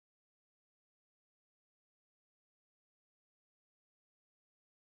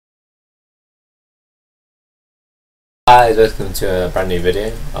guys, welcome to a brand new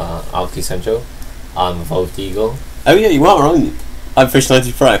video, ARK2central. I'm Evolved Eagle. Oh yeah, you are, aren't you? I'm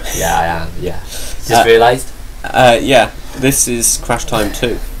Fish90 Pro. Yeah, I am, yeah. Just realised? Yeah, this is Crash Time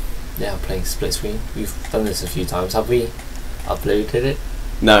 2. Yeah, I'm playing split screen. We've done this a few times. Have we uploaded it?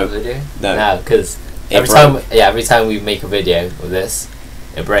 No. Video? No. No, because every time we make a video of this,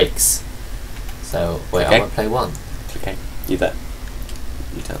 it breaks. So, wait, okay. I'm going to play one. Okay, you there.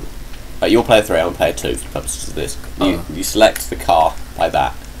 You tell me. You'll play 3, I'll play 2 for the purposes of this. You select the car by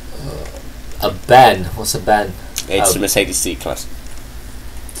that. A Ben. What's a Ben? It's a Mercedes C-Class.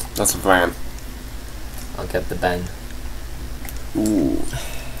 That's a van. I'll get the Ben. Ooh.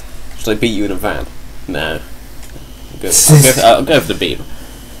 Should I beat you in a van? No. I'll go for the beam.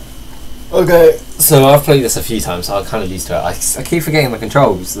 Okay. So I've played this a few times, so I'm kind of used to it. I keep forgetting the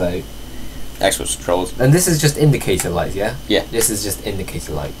controls though. Xbox controls. And this is just indicator lights, yeah? Yeah. This is just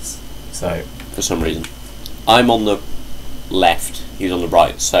indicator lights. So for some reason. I'm on the left, he's on the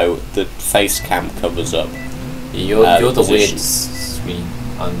right, so the face cam covers up. You're the weird screen.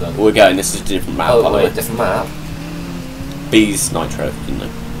 I'm the... We're going, this is a different map. Oh wait, different map? B's Nitro, isn't it?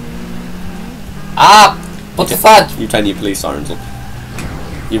 Ah! What the fudge? You turn your police sirens on.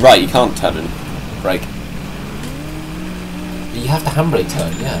 You're right, you can't turn and brake. You have to handbrake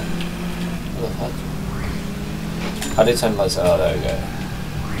turn, yeah. What the fudge? How do you turn lights? Oh, there we go.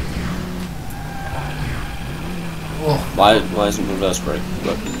 Oh. Why isn't reverse brake?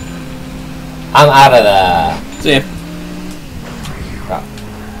 Look. I'm out of there. See ya. Crap.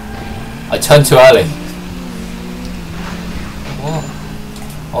 I turned too early. What?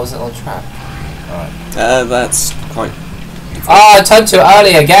 I wasn't on track. Alright. That's quite... Oh, I turned too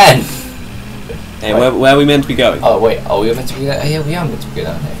early again! Hey, where are we meant to be going? Oh, wait. Oh, we were meant to be there? Oh, yeah, we are meant to be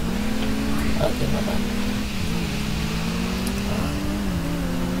down here. Okay, my bad.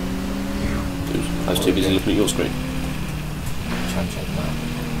 I was too busy looking at your screen. Try and check them out.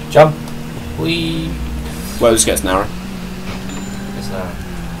 Jump! Whee! Well, this gets narrow. It's narrow.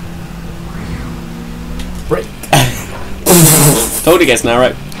 Break! Told it gets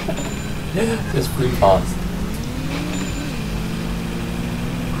narrow. Just flew past.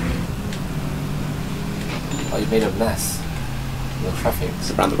 Oh, you made a mess. The traffic.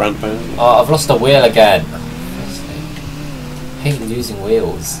 Around the roundabout. Oh, I've lost a wheel again. I hate losing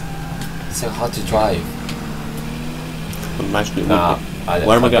wheels. It's so hard to drive. Imagine it Nah,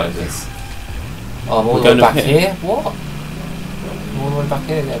 Where am I going? This. Oh, I'm all the way back here? What? I'm all the way back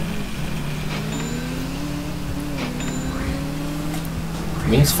here again.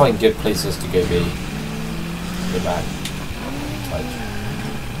 We need to find good places to go back.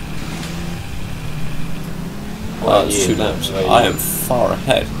 Well, it's 2 laps. I am far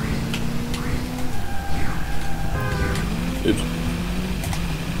ahead. Oops.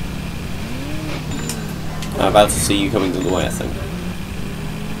 I'm about to see you coming the other way, I think.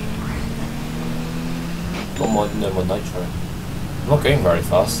 No more nitro. I'm not going very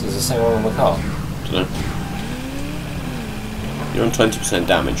fast. Is the same one on my car? Dunno. You're on 20%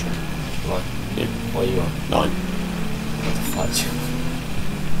 damage. Right. Yeah. What are you on? 9. What the fudge?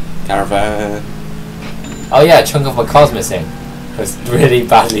 Caravan. Oh yeah, a chunk of my car's missing. It was really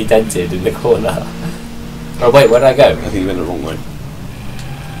badly dented in the corner. Oh wait, where did I go? I think you went the wrong way.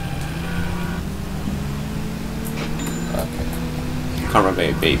 Okay. Can't remember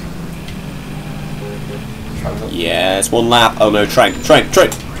a beep. Yes, 1 lap. Oh no, train. Oh,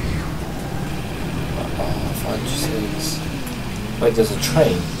 fudge sakes. Wait, there's a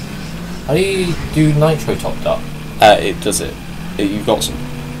train. How do you do nitro topped up? It does it. You've got some.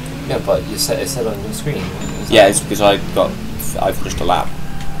 Yeah, but it said on your screen. Yeah, it's because I finished a lap.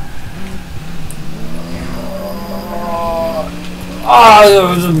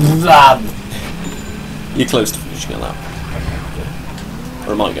 You're close to finishing a lap.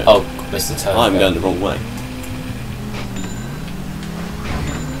 Or am I going? Oh, missed the turn. I'm going the wrong way.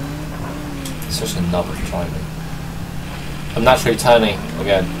 Such a knob of driving. I'm naturally turning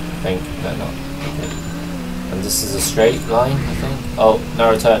again, I think. No, not. Okay. And this is a straight line, I think. Oh,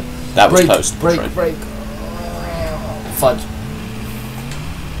 narrow turn. That was close. Brake. Fudge.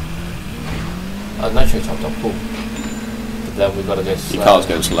 Oh, nitro chopped up, cool. But then we've got to go slow. Your car's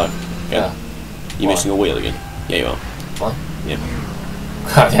going slow. Yeah. You're missing a wheel again. Yeah, you are. What? Yeah.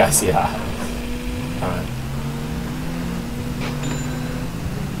 Yeah, I see that. Alright.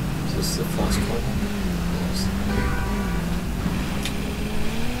 Is this the first corner? Yes.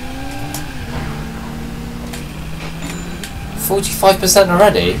 45%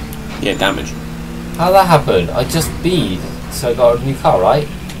 already? Yeah, damage. How'd that happen? I just beat, so I got a new car, right?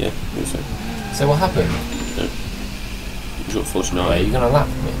 Yeah, I think so. So what happened? No. You got 49. Wait, are you gonna lap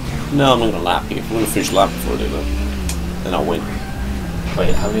me? No, I'm not going to lap you. I'm going to finish the lap before I do that. then I'll win.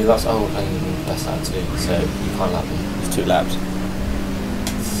 Wait, how many laps? Oh, we're playing best out of 2, so you can't lap me. It's 2 laps.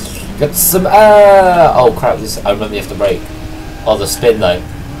 Get some air! Oh crap, I remember you have to brake. Oh, the spin though.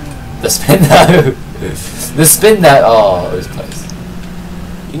 The spin though! The spin though! Oh, it was close.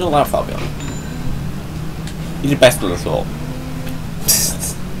 You're not that far behind. You did better than I thought.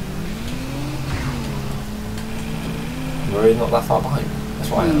 You're really not that far behind. That's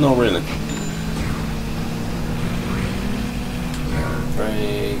why I am. Not really.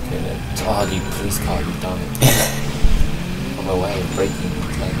 Braking it. Oh, you police car, you damn it. On my way, braking.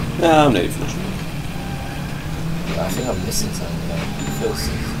 No, I'm nearly finished. I think I'm missing something though. It feels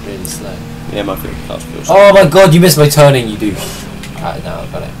really slow. Yeah, my favourite class feels slow. Oh my god, you missed my turning, you do. Alright, now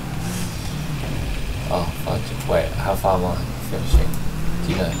I've got it. Oh, fudge. Wait, how far am I finishing?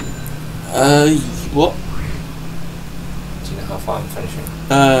 Do you know? What? Do you know how far I'm finishing?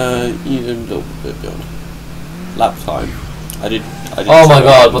 You're a little bit beyond. Lap time. I did oh my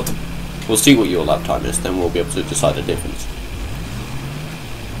god, what the... We'll see what your lap time is, then we'll be able to decide the difference.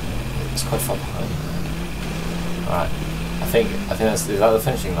 It's quite far behind. Alright. I think that's... Is that the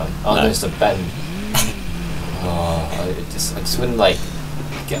finishing line? Oh no, it's the bend. Oh, I just wouldn't like...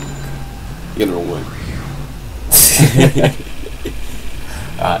 get... You're the wrong way.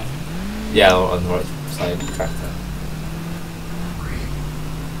 Alright. Yeah, I'm on the right side of the track now.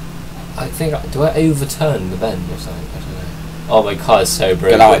 I think... Do I overturn the bend or something? I don't know. Oh, my car is so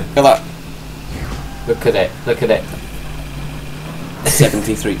broken. Get that. Look at it. Look at it.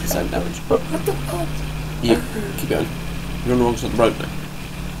 73% damage. What the fuck? You keep going. You're on the wrong side of the road now.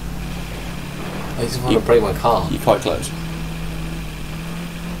 I just want to break my car. You're quite close.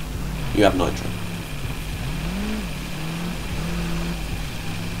 You have nitro.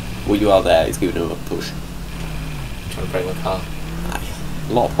 Well, you are there. It's giving him a push. I'm trying to break my car.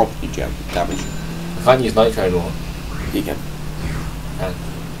 A lot of property damage. I can't use nitro anymore. You can.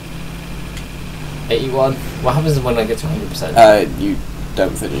 81. What happens when I get to 100%? You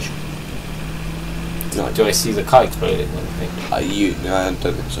don't finish. No. Do I see the car exploding or anything? No, I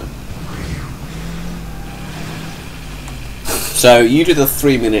don't think so. So you did the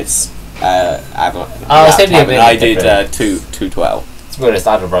 3 minutes. it's only a minute. I did 2:12. To be honest,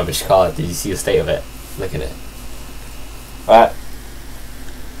 I had a rubbish car. Did you see the state of it? Look at it. Alright.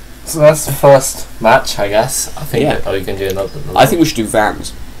 So that's the first match, I guess. I think. Yeah. Are we going to do another? I think we should do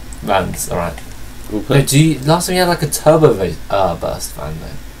vans. Vans, alright. We'll No, last time you had like a turbo burst van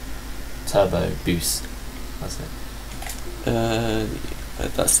though. Turbo boost. That's it.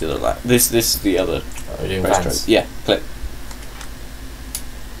 That's the other lap. This is the other. Are we doing racetrack. vans? Yeah, click.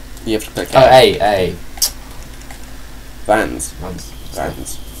 You have to click. Oh, A. Vans.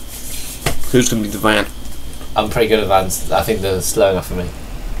 Who's going to be the van? I'm pretty good at vans. I think they're slow enough for me.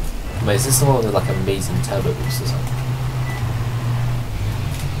 Wait, is this the one with like amazing turbo boost or something?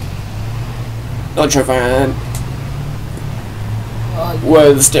 Nitro van.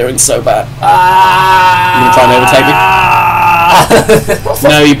 Whoa, the steering's so bad. You gonna try and overtake me?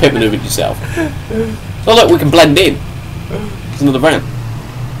 No, you pit maneuvered yourself. Oh look, we can blend in. It's another van.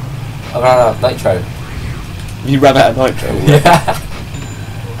 I ran out of nitro. You ran out of nitro. Yeah.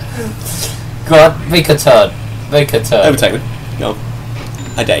 Go on, make a turn. Overtake me. Go on.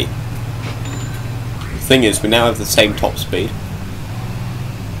 I date. The thing is, we now have the same top speed.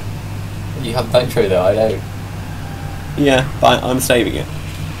 You have nitro though, I know. Yeah, but I'm saving it.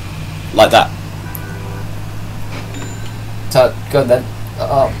 Like that. Turn, go on then.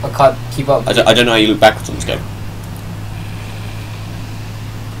 Oh, I can't keep up. I don't know how you look backwards on this game.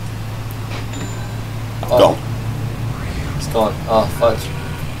 Gone. It's gone. Oh fudge.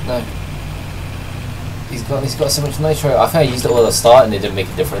 No. He's got so much nitro. I think I used it all at the start and it didn't make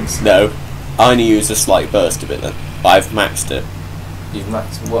a difference. No. I only used a slight burst of it then. But I've maxed it. You've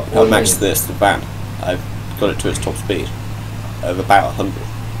maxed what? I've maxed the van. I've got it to its top speed of about 100.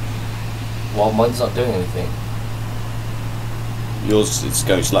 Well, mine's not doing anything. Yours is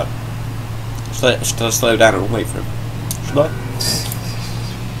going slow. Should I slow down and wait for him? Should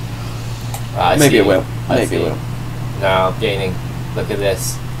I? Maybe it will. Maybe it will. No, I'm gaining. Look at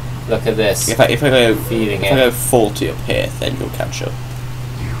this. Look at this. If I go feeling if I go 40 up here, then you'll catch up.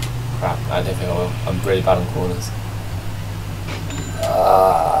 Crap, I don't think I will. I'm really bad on corners.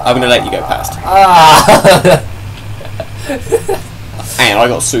 I'm going to let you go past. And I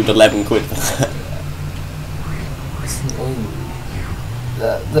got sued 11 quid for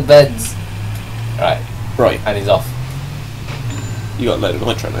that. The beds. Right. Right. And he's off. You got a load of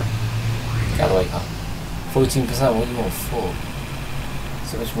nitro now. Get away, car. 14%, what do you want for?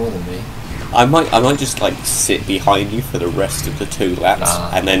 So much more than me. I might just like sit behind you for the rest of the 2 laps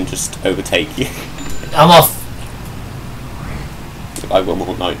and then just overtake you. I'm off! I've got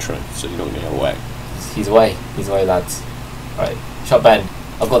more nitro, so you're not going to go away. He's away. He's away, lads. Right. Shot Ben.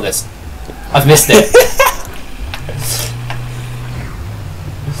 I've got this. I've missed it.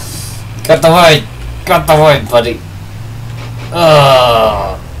 Got the wine. Got the wine, buddy.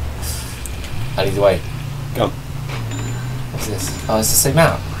 And he's away. Go on. What's this? Oh, it's the same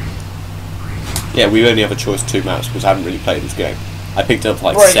map. Yeah, we only have a choice of 2 maps because I haven't really played this game. I picked up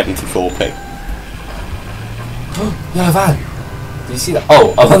like Right. 74p. Yellow van. Did you see that?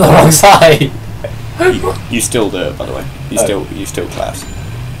 Oh, I'm on the wrong side. You still do it, by the way. You still class.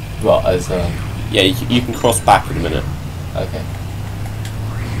 What? As Yeah, you can cross back in a minute. okay.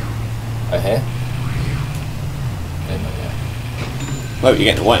 Oh, here? No, not yet. Well, you're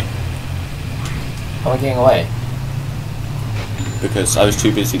getting away How am I getting away? because I was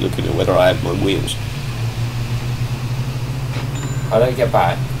too busy looking at whether I had my wheels. How do I get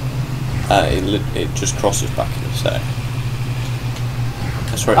back? It just crosses back in a sec.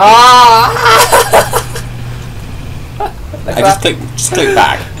 That's right. Just click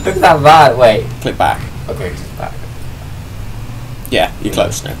back. Look at that van. Wait. Click back. Okay, just back. Yeah, you're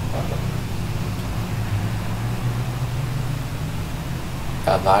close now.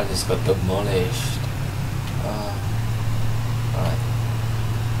 That van just got demolished. Alright.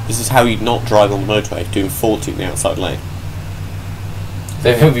 This is how you not drive on the motorway, doing 40 in the outside lane.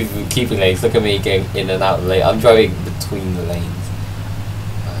 They've been keeping lanes. Look at me going in and out of the lane. I'm driving between the lanes.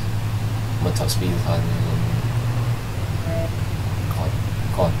 My top speed is higher.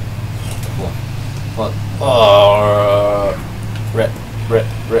 Come on. Come on. Oh, rip.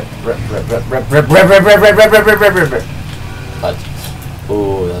 Fudge.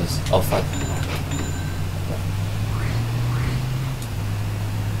 Oh, that was fudge.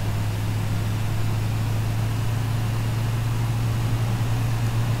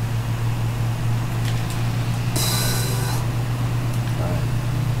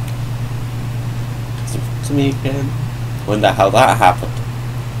 To me again. Wonder how that happened.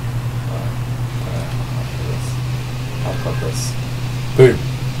 I've got this. Boom.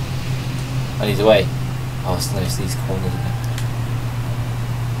 And he's away. Oh, it's nice, these corners again.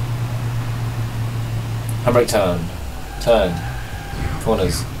 Handbrake turn. Turn.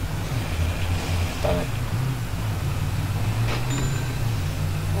 Corners. Damn it.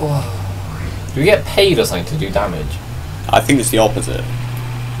 Whoa. Do we get paid or something to do damage? I think it's the opposite.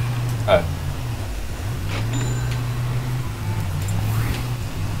 Oh.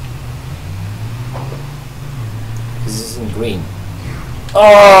 This isn't green.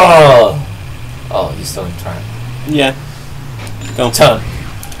 Oh! Oh, he's still in track. Yeah. Go on. Turn.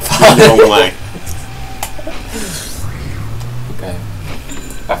 The wrong way. Okay.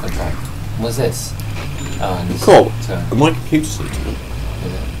 Back on track. What's this? Oh, and this Cool. turn. My computer's seated.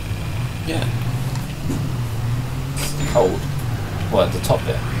 Is it? Yeah. It's cold. What, the top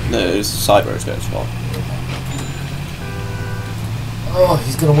bit? No, it's the side roads go as well. Oh,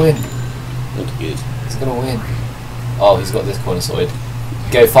 he's gonna win. Not good. He's gonna win. Oh, he's got this corner sorted.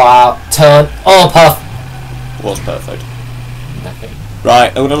 Go far out. Turn. Oh, puff. Was perfect. Nothing. Right,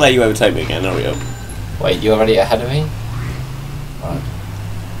 I'm gonna let you overtake me again. Hurry up. Wait, you're already ahead of me? Right.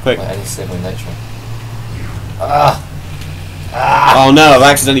 Quick. Wait, I need to save my nitro. Ah! Ah! Oh no, I've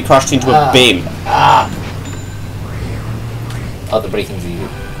accidentally crashed into a bin. Ah! Oh, the braking's easy.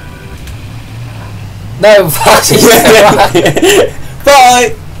 No, fuck!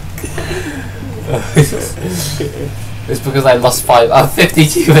 Bye! It's because I lost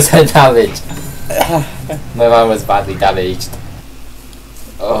 52% damage. My man was badly damaged.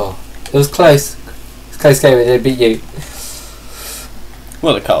 Oh, it was close. It's a close game. It didn't beat you.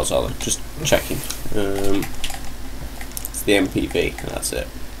 Well, the cars are. Just checking. It's the MPV. That's it.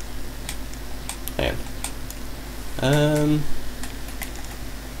 Hang on.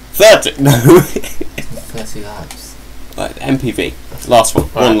 30. No. 30 laps. Right, MPV. Last one.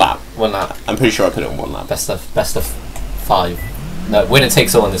 Right. 1 lap. 1 lap. I'm pretty sure I put it on 1 lap. Best of 5. No, winner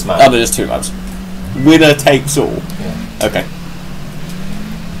takes all on this Oh, match. but there's 2 laps. Winner takes all. Yeah. Okay.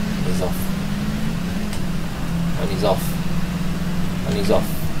 He's off. And he's off. And he's off.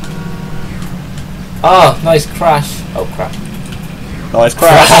 Oh, nice crash. Oh crap. Nice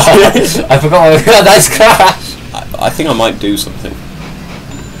crash. I forgot what we got. Nice crash. I think I might do something.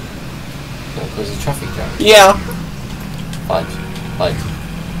 Because of traffic jam. Yeah. Fudge.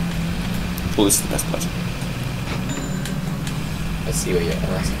 Well, this is the best place. Let's see where you're at.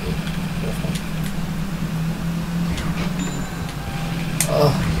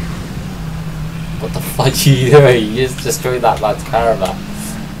 Oh. What the fudge are you doing? You just destroyed that lad's caravan.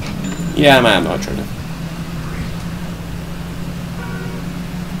 Yeah, man, I tried it.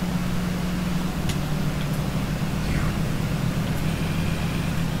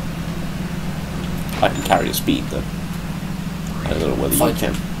 I can carry the speed though. I don't know whether you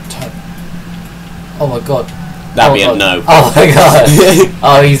can. Oh my god. That'd be a no. Oh my god.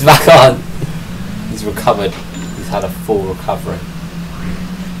 Oh, he's back on. He's recovered. He's had a full recovery.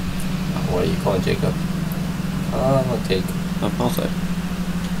 What are you calling, Jacob? Oh, not Jacob. I'll say.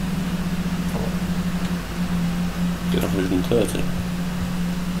 Did 130.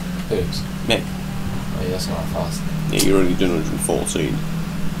 Who's? Me. Oh, yeah, that's not that fast. Yeah, you're only doing 114.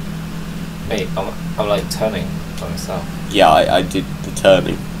 Mate, I'm like turning by myself. Yeah, I did the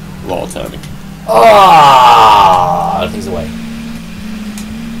turning. While turning. Ah! He's away.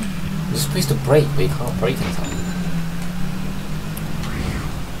 You're supposed to brake, but you can't brake in time.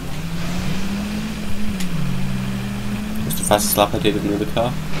 What's the fastest lap I did in the other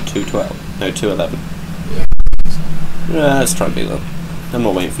car? 2:12. No, 2:11. Yeah, let's try and beat that. I'm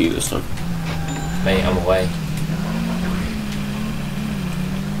not waiting for you this time. Mate, I'm away.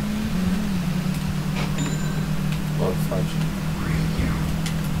 What fudge?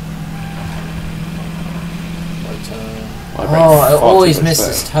 Oh, I always miss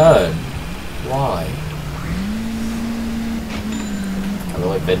this turn. Why? I've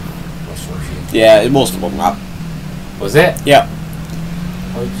always been. What's wrong with you? Yeah, it was the one lap. Was it? Yeah.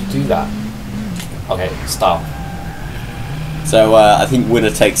 How did you do that? Okay, start. So I think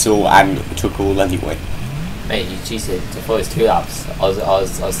winner takes all and took all anyway. Mate, you cheated. I thought it was 2 laps. I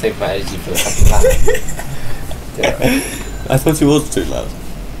was saving my energy for the second lap. I thought it was 2 laps.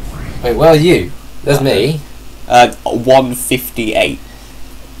 Wait, where are you? There's me. 1:58.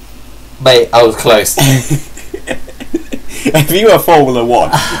 Mate, I was close. If you were Formula 1,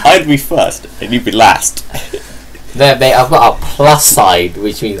 I'd be first and you'd be last. No, mate, I've got a plus side,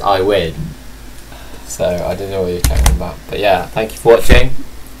 which means I win. So, I don't know what you're talking about. But yeah, thank you for watching.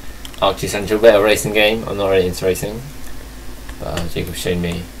 ARK2central, bit of a racing game. I'm not really into racing. But Jacob's shown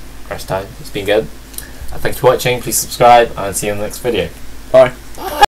me crash time. It's been good. Thank you for watching. Please subscribe and see you in the next video. Bye.